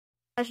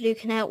How's you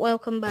Connect?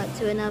 Welcome back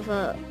to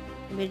another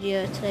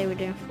video. Today we're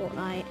doing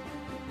Fortnite,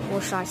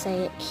 or should I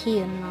say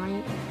Kian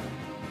Night.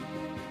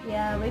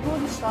 Yeah, we've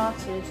already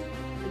started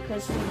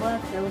because we were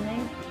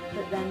filming,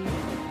 but then we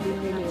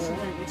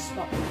accidentally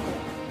stopped it.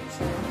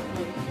 So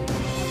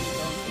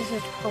this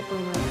is a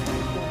problem with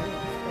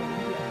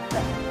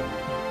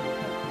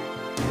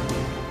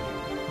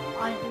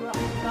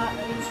that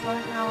is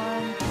right now.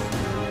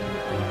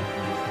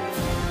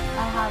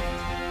 I have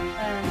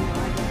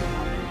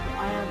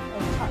a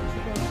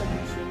tactical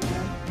submachine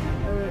gun,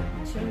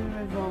 2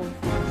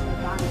 revolvers.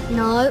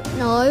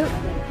 No.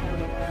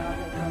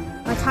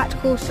 A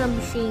tactical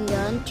submachine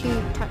gun,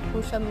 2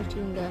 tactical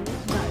submachine guns.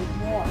 No,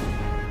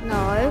 1.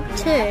 No,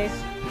 2.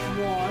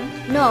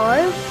 1.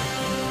 No.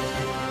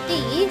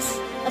 These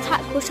are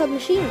tactical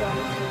submachine guns.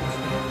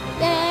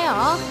 Yeah, they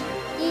are.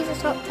 These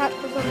are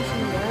tactical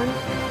submachine guns.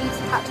 These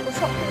are tactical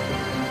shotgun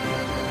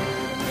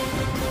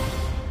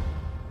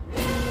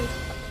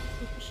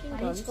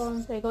guns.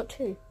 So you got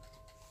 2.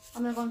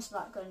 I'm going to go on to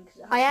that gun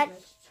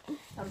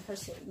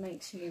because it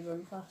makes me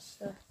run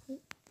faster.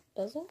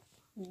 Does it?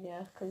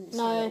 Yeah, because it's a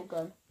little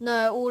gun.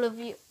 No,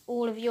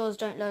 all of yours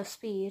don't lower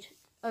speed.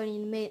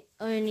 Only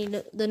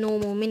the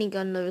normal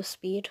minigun lowers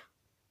speed.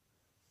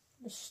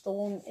 The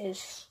storm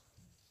is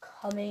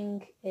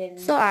coming in.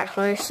 It's not that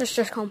close. It's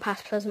just gone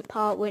past Pleasant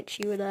Park, which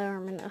you were there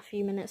a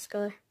few minutes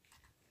ago.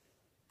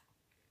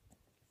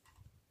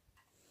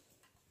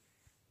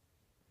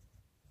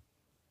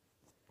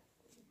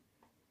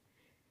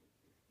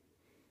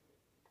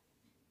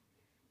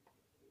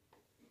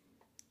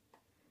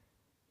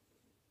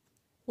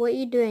 What are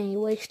you doing?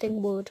 You're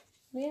wasting wood.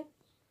 Yeah.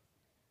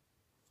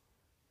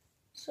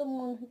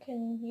 Someone who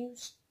can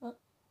use that.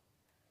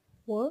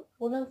 What?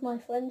 One of my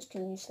friends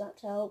can use that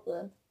to help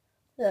them.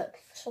 Look,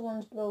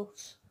 someone's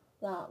built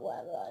that,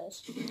 whatever that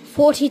is.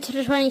 40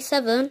 to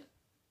 27.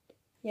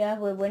 Yeah,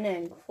 we're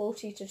winning.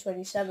 40 to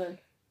 27.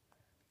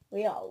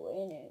 We are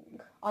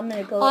winning. I'm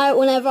gonna go.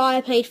 Whenever I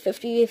played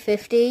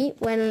 50v50,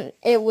 when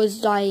it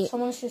was like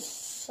someone's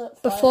just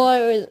before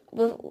it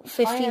was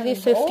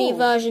 50v50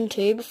 version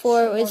 2,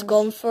 before it was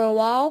gone for a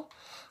while.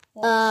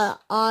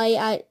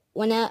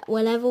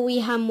 Whenever we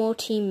had more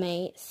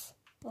teammates,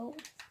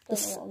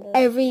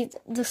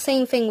 the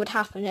same thing would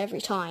happen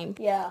every time.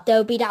 Yeah. There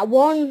would be that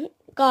one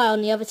guy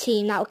on the other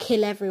team that would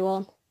kill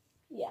everyone.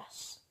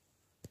 Yes.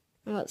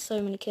 I got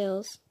so many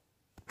kills.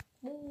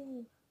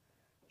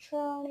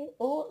 Charlie,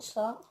 oh, what's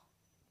that?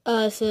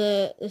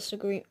 It's a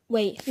green.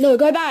 Wait, no,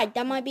 go back.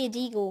 That might be a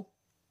deagle.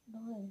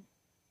 No.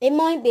 It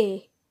might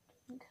be.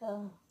 I don't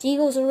care.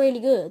 Deagles are really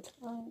good.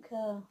 I don't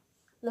care.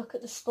 Look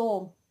at the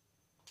storm.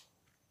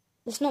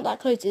 It's not that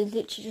close. It's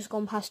literally just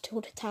gone past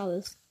Tilted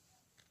Towers.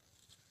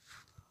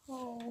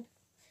 Oh.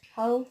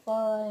 How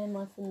far am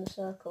I from the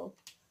circle?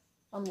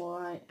 I'm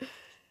alright.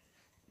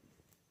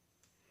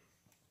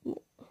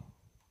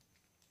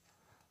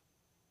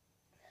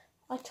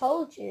 I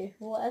told you,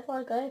 whatever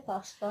I go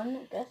past, I'm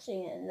not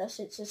getting it unless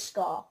it's a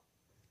scar.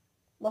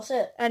 That's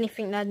it.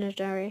 Anything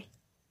legendary.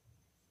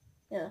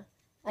 Yeah.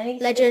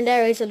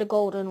 Legendaries are the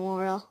golden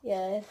warrior.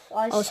 Yeah,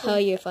 I'll tell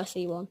you if I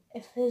see one.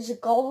 If there's a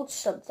gold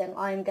something,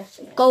 I'm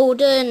getting it.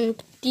 Golden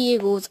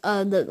deagles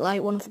are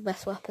one of the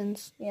best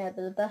weapons. Yeah,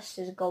 but the best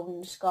is a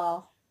golden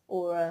scar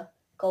or a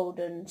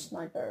golden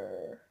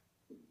sniper.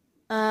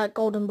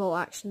 Golden bolt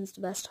action's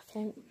the best, I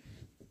think.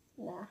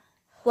 Nah.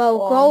 Well,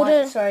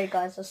 golden. Sorry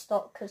guys, I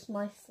stopped because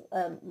my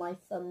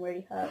thumb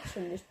really hurts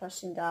from just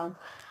pressing down.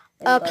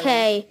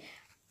 Okay.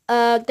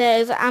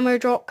 There's an ammo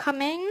drop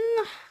coming.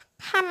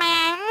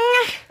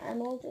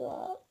 Ammo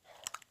drop.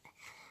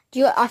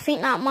 I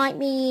think that might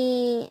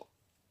be.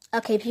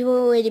 Okay, people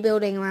are already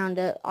building around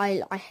it.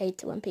 I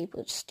hate it when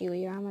people just steal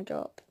your ammo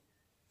drop.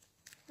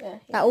 Yeah.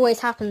 That always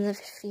happens in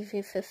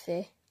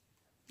 50v50.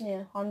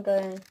 Yeah, I'm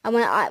going. And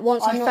I'm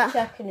not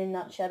checking in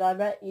that shed. I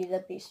bet you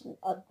there'd be some.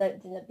 I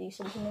don't think there'd be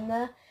something in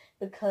there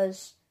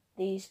because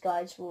these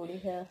guys were already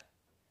here,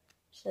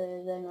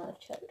 so they might have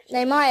checked.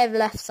 They might have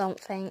left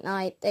something.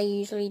 Like they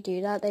usually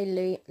do that. They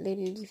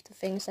leave the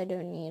things they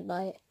don't need.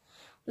 Like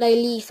they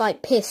leave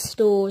like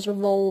pistols,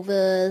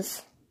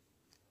 revolvers.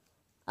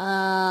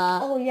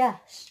 Oh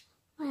yes.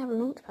 I have a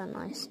launchpad.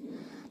 Nice.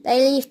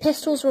 They leave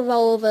pistols,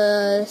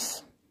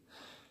 revolvers.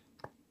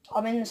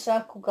 I'm in the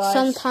circle, guys.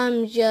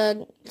 Sometimes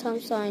your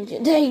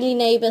daily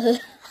neighbour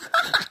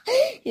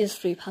you just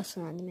flew past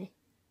around me.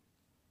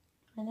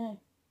 I know.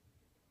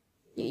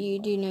 You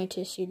do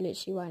notice you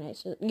literally right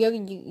next to you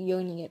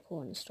only get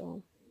caught in a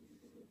storm.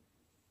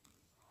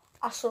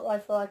 Assault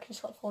rifle, I can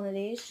swap for one of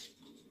these.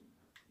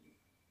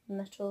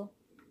 Metal.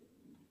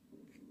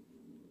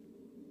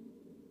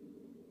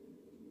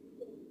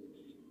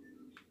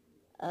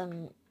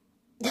 Do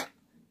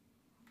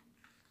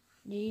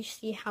you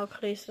see how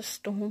close the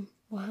storm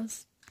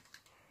was?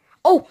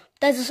 Oh,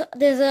 there's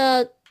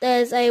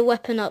a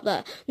weapon up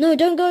there. No,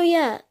 don't go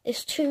yet.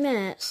 It's 2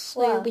 minutes,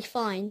 so you'll be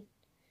fine.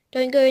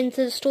 Don't go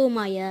into the storm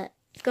yet.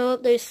 Go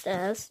up those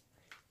stairs,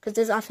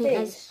 because I think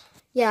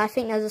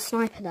there's a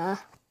sniper there.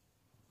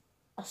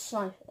 A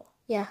sniper?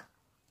 Yeah,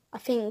 I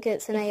think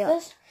it's an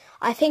AR.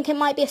 I think it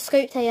might be a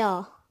scoped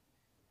AR.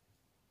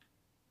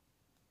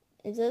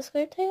 Is it a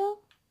scoped AR?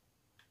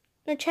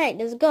 No, check.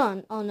 There's a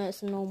gun. Oh no,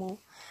 it's a normal.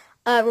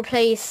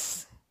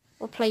 Replace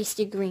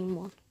the green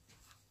one.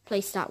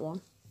 Replace that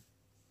one.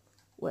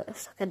 We'll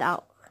suck it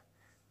out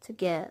to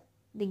get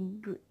the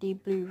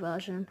blue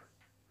version.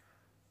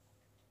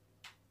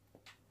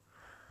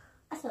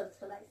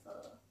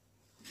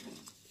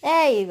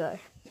 There you go.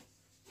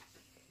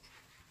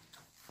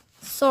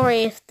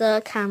 Sorry if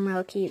the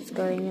camera keeps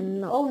going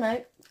and not. Oh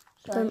no.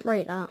 Sorry. Don't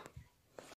rate that.